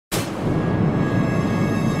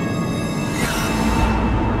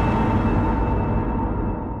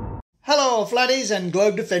Hello flatties and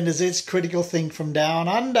globe defenders, it's Critical Think from Down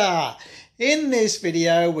Under. In this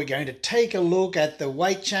video we're going to take a look at the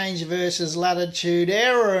weight change versus latitude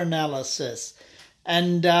error analysis.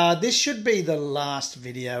 And this should be the last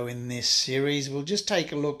video in this series. We'll just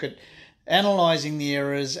take a look at analysing the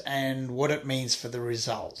errors and what it means for the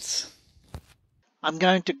results. I'm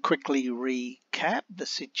going to quickly recap the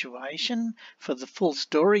situation. For the full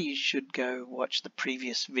story you should go watch the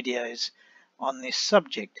previous videos on this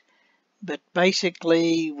subject. But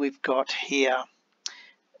basically we've got here,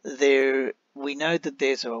 we know that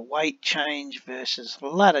there's a weight change versus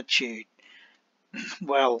latitude.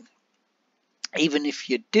 Well, even if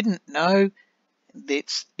you didn't know,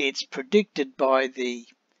 it's predicted by the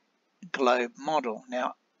globe model.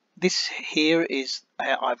 Now this here is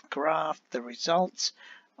how I've graphed the results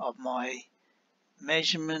of my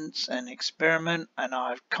measurements and experiment, and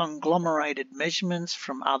I've conglomerated measurements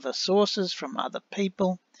from other sources, from other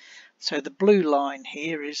people. So the blue line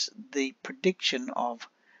here is the prediction of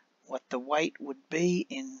what the weight would be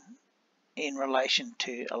in relation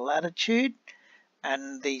to a latitude,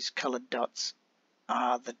 and these coloured dots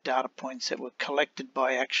are the data points that were collected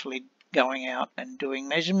by actually going out and doing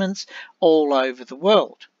measurements all over the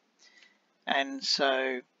world. And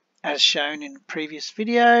so, as shown in the previous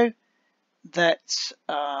video, that's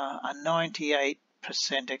a 98%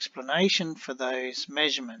 explanation for those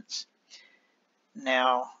measurements.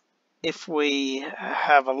 Now, if we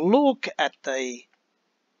have a look at the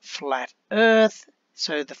flat Earth,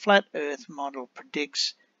 so the flat Earth model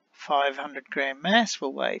predicts 500 gram mass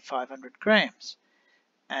will weigh 500 grams,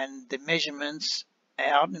 and the measurements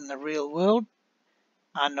out in the real world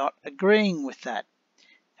are not agreeing with that.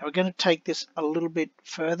 Now we're going to take this a little bit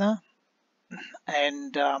further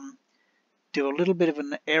and do a little bit of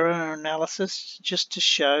an error analysis just to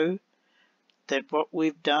show that what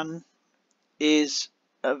we've done is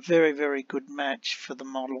a very, very good match for the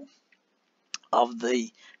model of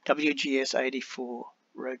the WGS 84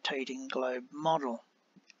 rotating globe model,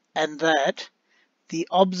 and that the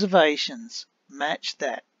observations match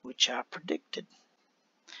that which are predicted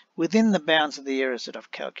within the bounds of the errors that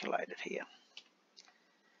I've calculated here.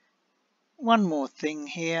 One more thing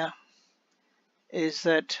here is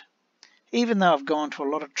that even though I've gone to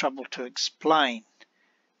a lot of trouble to explain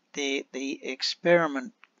the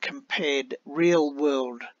experiment compared real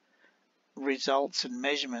world results and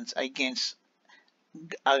measurements against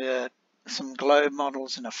some globe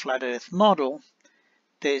models and a flat earth model,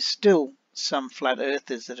 there's still some flat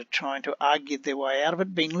earthers that are trying to argue their way out of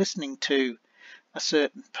it. Been listening to a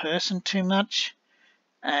certain person too much,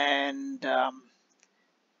 and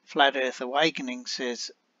Flat Earth Awakening says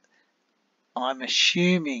I'm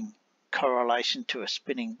assuming correlation to a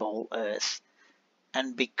spinning ball earth,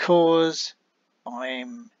 and because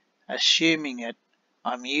I'm assuming it,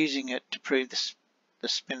 I'm using it to prove the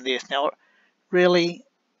spin of the earth. Now really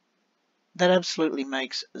that absolutely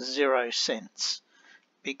makes zero sense,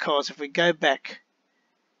 because if we go back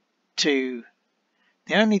to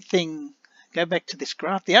this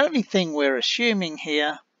graph, the only thing we're assuming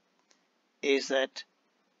here is that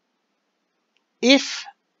if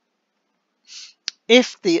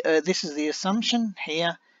this is the assumption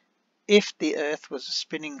here, if the Earth was a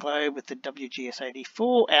spinning globe with the WGS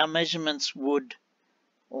 84, our measurements would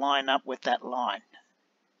line up with that line.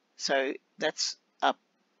 So that's a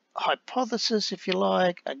hypothesis, if you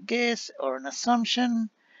like, a guess or an assumption.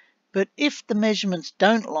 But if the measurements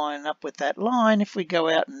don't line up with that line, if we go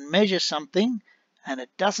out and measure something and it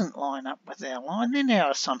doesn't line up with our line, then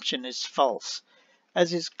our assumption is false,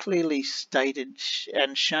 as is clearly stated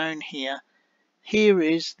and shown here. Here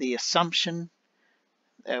is the assumption.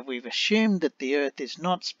 We've assumed that the Earth is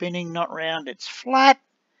not spinning, not round, it's flat.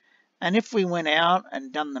 And if we went out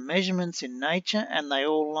and done the measurements in nature and they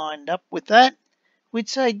all lined up with that, we'd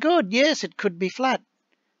say, good, yes, it could be flat.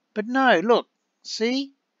 But no, look,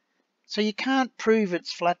 see? So you can't prove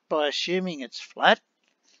it's flat by assuming it's flat.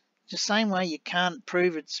 It's the same way you can't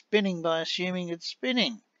prove it's spinning by assuming it's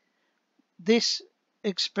spinning. This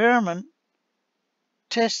experiment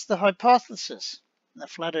tests the hypothesis, and the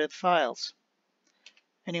flat Earth fails.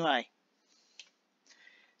 Anyway,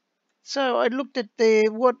 so I looked at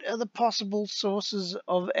what are the possible sources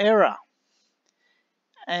of error,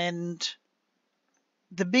 and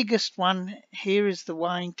the biggest one here is the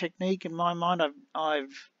weighing technique. In my mind,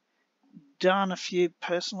 I've done a few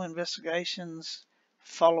personal investigations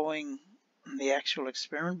following the actual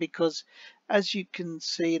experiment, because as you can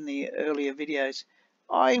see in the earlier videos,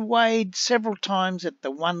 I weighed several times at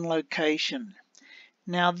the one location.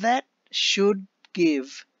 Now that should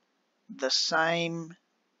give the same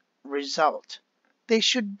result. There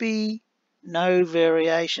should be no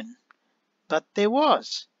variation. but there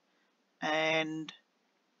was. And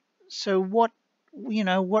so what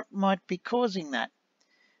might be causing that?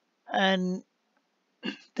 And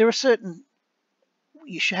there are certain,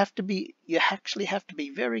 you actually have to be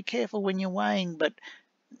very careful when you're weighing, but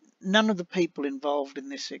none of the people involved in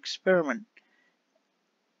this experiment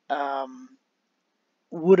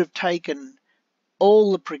would have taken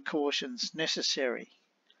all the precautions necessary.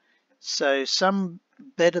 So some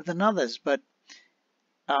better than others, but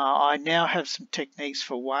I now have some techniques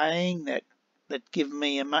for weighing that give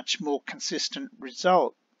me a much more consistent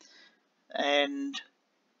result.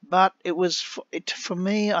 But for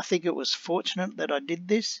me, I think it was fortunate that I did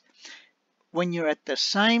this. When you're at the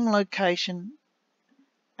same location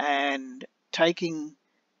and taking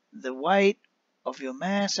the weight of your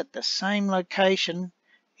mass at the same location,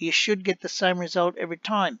 you should get the same result every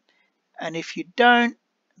time. And if you don't,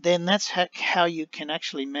 then that's how you can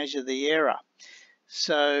actually measure the error.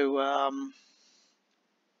 So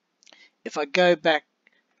if I go back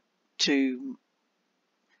to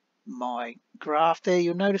my graph there,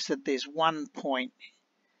 you'll notice that there's 1 point.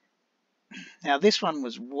 Now this one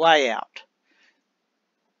was way out.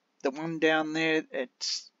 The one down there,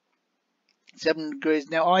 it's 7 degrees.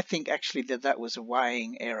 Now I think actually that was a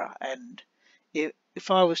weighing error, and if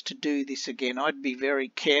I was to do this again, I'd be very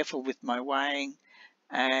careful with my weighing,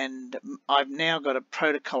 and I've now got a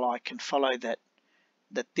protocol I can follow that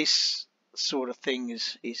this sort of thing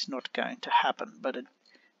is not going to happen. But it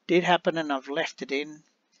did happen, and I've left it in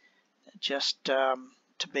just to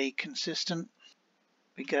be consistent.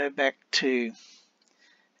 We go back to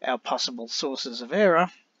our possible sources of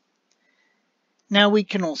error. Now we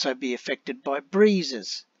can also be affected by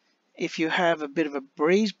breezes. If you have a bit of a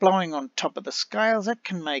breeze blowing on top of the scales, that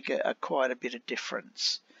can make quite a bit of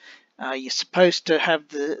difference. You're supposed to have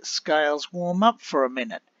the scales warm up for a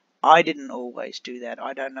minute. I didn't always do that.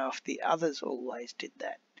 I don't know if the others always did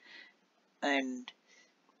that. And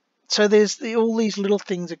so there's all these little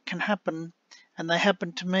things that can happen, and they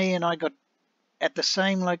happened to me, and I got at the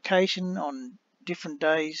same location on different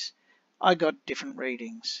days, I got different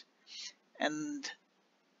readings. And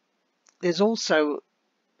there's also,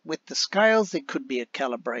 with the scales, there could be a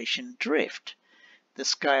calibration drift. The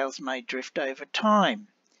scales may drift over time,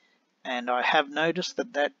 and I have noticed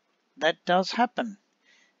that does happen.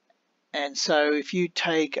 And so if you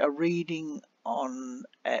take a reading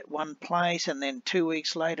at one place and then 2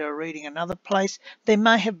 weeks later a reading another place, there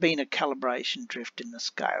may have been a calibration drift in the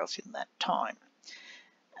scales in that time.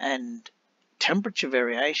 And temperature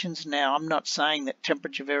variations, now I'm not saying that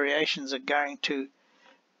temperature variations are going to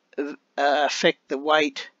affect the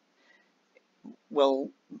weight. Well,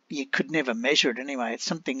 you could never measure it anyway. It's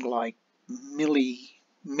something like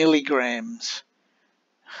milligrams,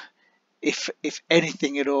 if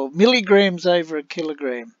anything at all, milligrams over a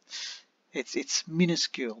kilogram. It's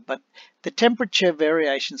minuscule, but the temperature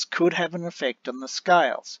variations could have an effect on the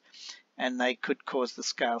scales, and they could cause the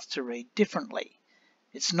scales to read differently.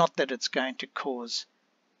 It's not that it's going to cause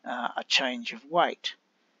a change of weight.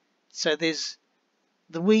 So there's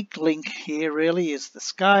the weak link here really is the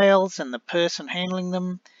scales and the person handling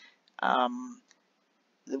them.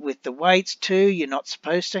 With the weights too, you're not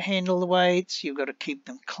supposed to handle the weights. You've got to keep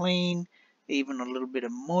them clean. Even a little bit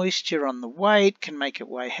of moisture on the weight can make it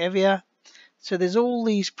way heavier. So there's all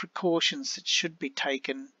these precautions that should be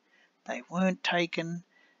taken. They weren't taken,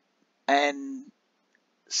 and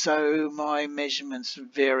so my measurements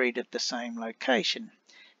varied at the same location.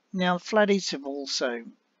 Now flatties have also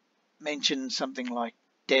mentioned something like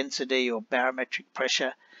density or barometric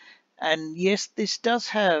pressure, and yes, this does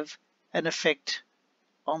have an effect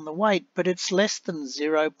on the weight, but it's less than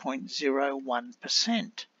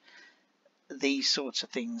 0.01%, these sorts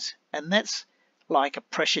of things, and that's like a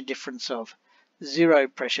pressure difference of 0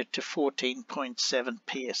 pressure to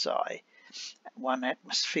 14.7 psi, 1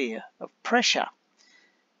 atmosphere of pressure.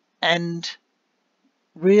 And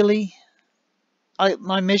really,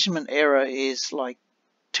 my measurement error is like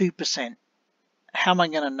 2%. How am I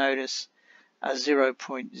going to notice a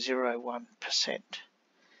 0.01%?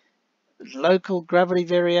 Local gravity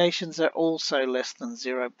variations are also less than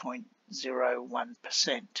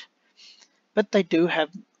 0.01%. But they do have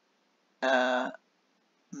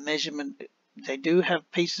measurement. They do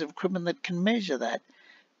have pieces of equipment that can measure that.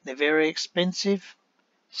 They're very expensive,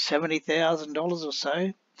 $70,000 or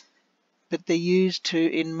so, but they're used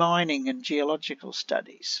in mining and geological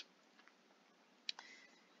studies.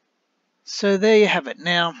 So there you have it.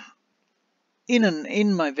 Now,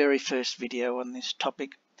 in my very first video on this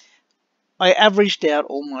topic, I averaged out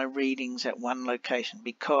all my readings at one location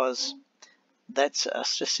because that's a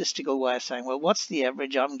statistical way of saying, well, what's the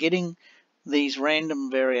average? I'm getting these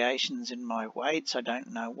random variations in my weights, I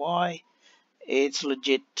don't know why, it's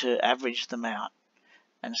legit to average them out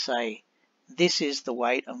and say, this is the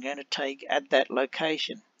weight I'm going to take at that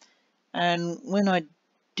location. And when I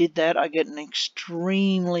did that, I get an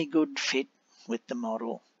extremely good fit with the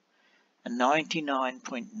model, a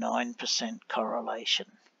 99.9% correlation.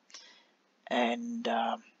 And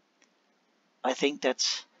I think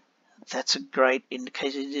that's a great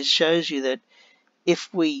indicator. It just shows you that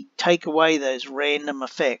if we take away those random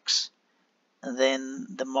effects, then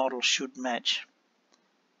the model should match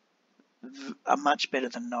much better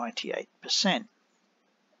than 98%.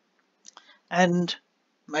 And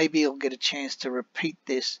maybe you'll get a chance to repeat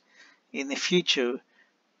this in the future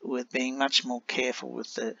with being much more careful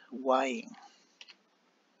with the weighing.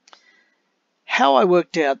 How I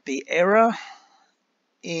worked out the error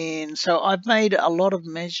so I've made a lot of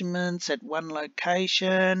measurements at one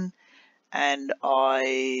location, and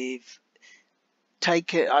I've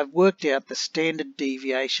worked out the standard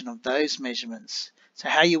deviation of those measurements. So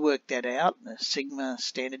how you work that out, the sigma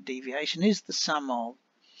standard deviation, is the sum of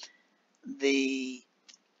the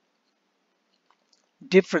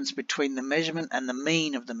difference between the measurement and the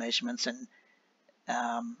mean of the measurements, and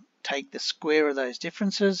take the square of those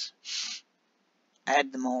differences,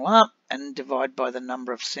 add them all up, and divide by the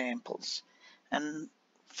number of samples. And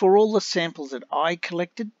for all the samples that I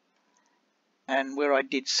collected, and where I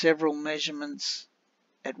did several measurements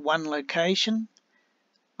at one location,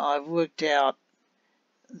 I've worked out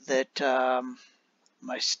that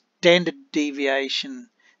my standard deviation,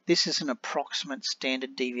 this is an approximate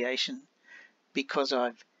standard deviation because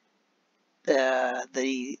I've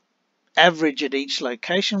the average at each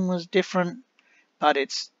location was different, but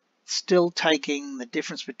it's still taking the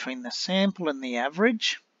difference between the sample and the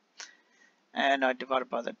average, and I divided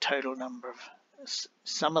by the total number of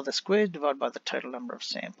sum of the squares divided by the total number of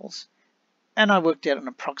samples, and I worked out an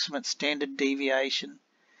approximate standard deviation,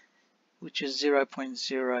 which is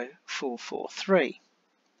 0.0443.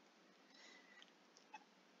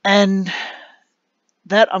 And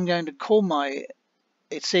that I'm going to call my,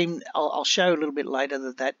 I'll show a little bit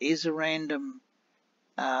later that is a random,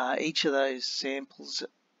 each of those samples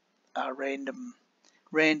are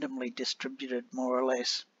randomly distributed more or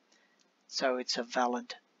less. So it's a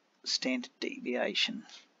valid standard deviation.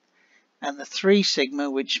 And the 3 sigma,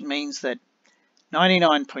 which means that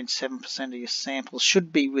 99.7% of your samples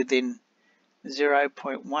should be within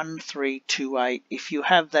 0.1328 if you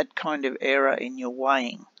have that kind of error in your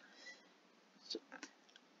weighing.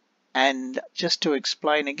 And just to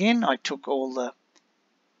explain again, I took all the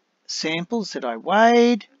samples that I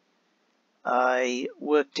weighed, I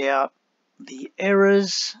worked out the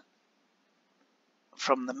errors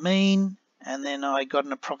from the mean, and then I got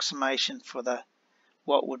an approximation for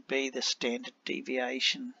what would be the standard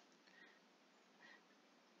deviation.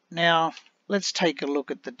 Now let's take a look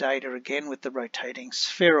at the data again with the rotating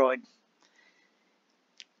spheroid.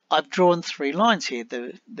 I've drawn 3 lines here.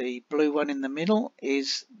 The blue one in the middle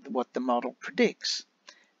is what the model predicts.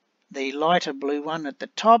 The lighter blue one at the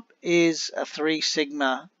top is a 3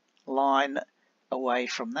 sigma line away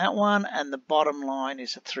from that one, and the bottom line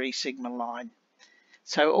is a 3 sigma line.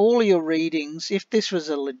 So all your readings, if this was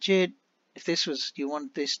a legit, you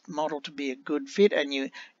want this model to be a good fit, and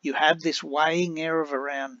you have this weighing error of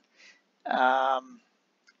around 2%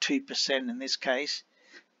 in this case,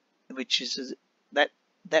 which is that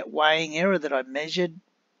weighing error that I measured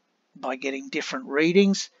by getting different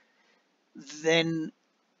readings, then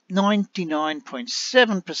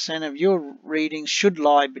 99.7% of your readings should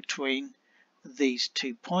lie between these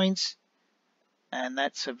 2 points, and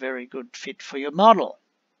that's a very good fit for your model.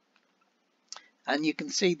 And you can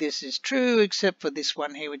see this is true except for this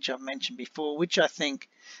one here, which I've mentioned before, which I think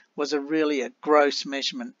was really a gross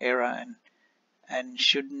measurement error and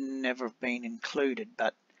should never have been included.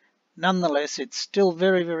 But nonetheless, it's still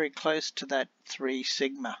very, very close to that 3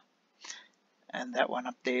 sigma. And that one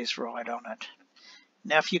up there is right on it.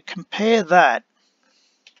 Now, if you compare that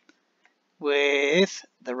with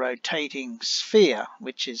the rotating sphere,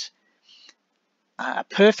 which is a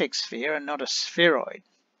perfect sphere and not a spheroid,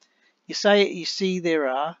 you see there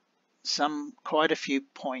are quite a few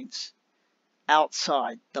points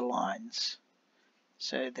outside the lines.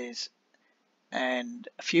 So and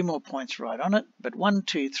a few more points right on it, but 1,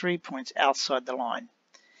 2, 3 points outside the line.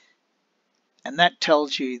 And that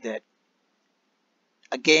tells you that,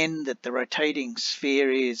 again, that the rotating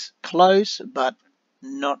sphere is close, but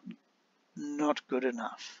not good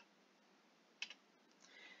enough.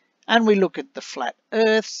 And we look at the flat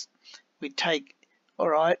Earth. We take, all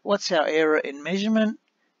right, what's our error in measurement?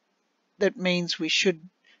 That means we should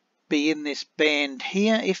be in this band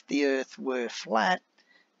here. If the Earth were flat,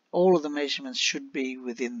 all of the measurements should be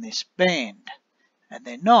within this band, and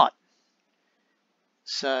they're not.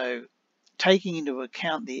 So taking into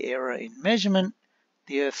account the error in measurement,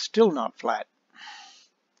 the Earth's still not flat.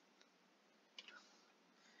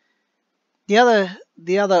 The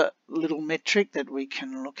other little metric that we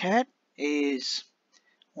can look at is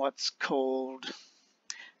what's called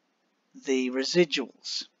the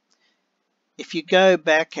residuals. If you go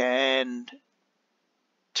back and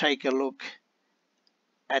take a look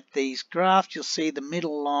at these graphs, you'll see the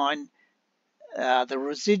middle line. The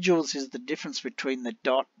residuals is the difference between the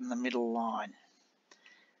dot and the middle line.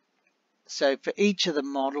 So for each of the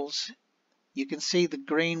models, you can see the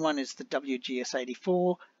green one is the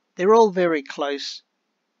WGS84. They're all very close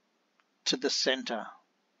to the center.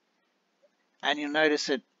 And you'll notice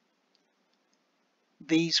that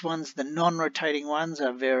these ones, the non-rotating ones,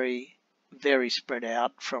 are very, very spread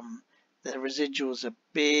out. From the residuals are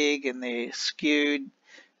big and they're skewed.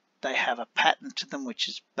 They have a pattern to them, which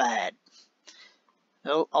is bad.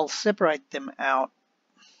 I'll separate them out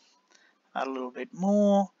a little bit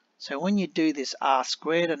more. So when you do this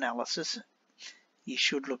R-squared analysis, you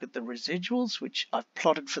should look at the residuals, which I've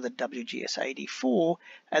plotted for the WGS84,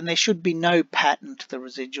 and there should be no pattern to the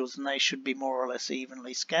residuals, and they should be more or less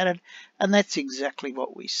evenly scattered, and that's exactly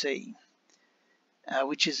what we see,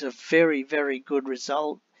 which is a very, very good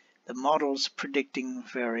result. The model's predicting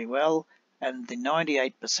very well, and the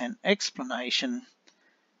 98% explanation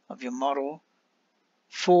of your model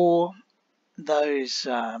for those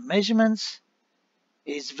measurements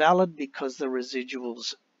is valid because the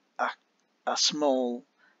residuals are small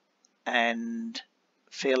and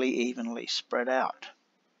fairly evenly spread out.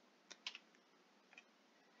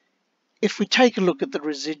 If we take a look at the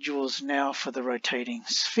residuals now for the rotating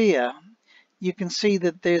sphere, you can see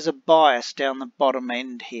that there's a bias down the bottom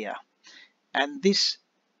end here, and this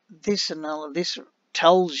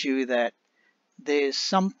tells you that there's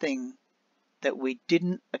something that we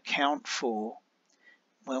didn't account for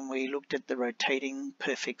when we looked at the rotating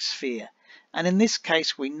perfect sphere. And in this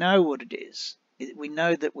case, we know what it is. We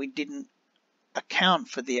know that we didn't account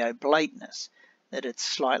for the oblateness, that it's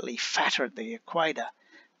slightly fatter at the equator,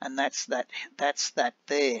 and that's that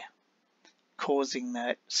there, causing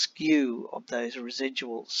that skew of those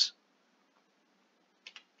residuals.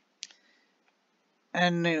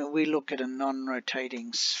 And we look at a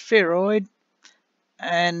non-rotating spheroid,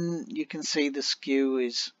 and you can see the skew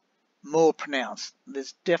is more pronounced.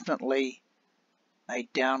 There's definitely a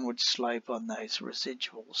downward slope on those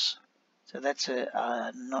residuals. So that's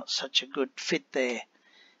not such a good fit there.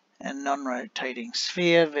 And non-rotating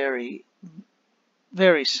sphere, very,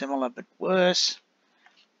 very similar but worse.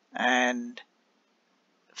 And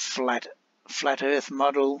flat Earth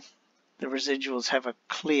model, the residuals have a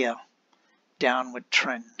clear downward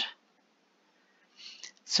trend.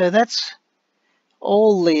 So that's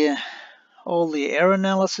all the error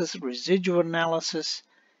analysis, residual analysis,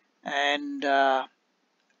 and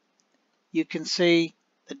you can see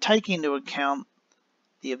that taking into account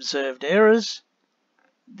the observed errors,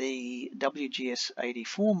 the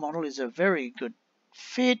WGS84 model is a very good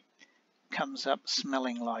fit. Comes up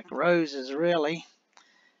smelling like roses really,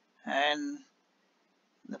 and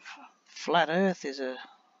the flat Earth is a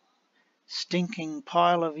stinking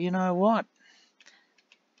pile of you know what.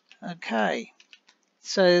 Okay,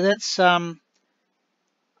 so that's all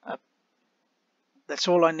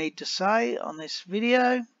I need to say on this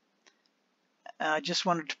video. I just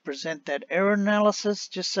wanted to present that error analysis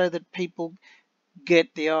just so that people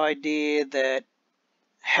get the idea that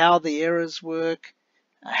how the errors work,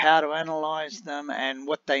 how to analyze them, and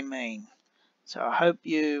what they mean. So I hope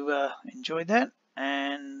you enjoyed that,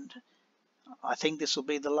 and I think this will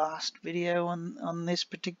be the last video on this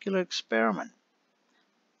particular experiment.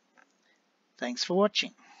 Thanks for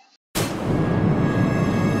watching.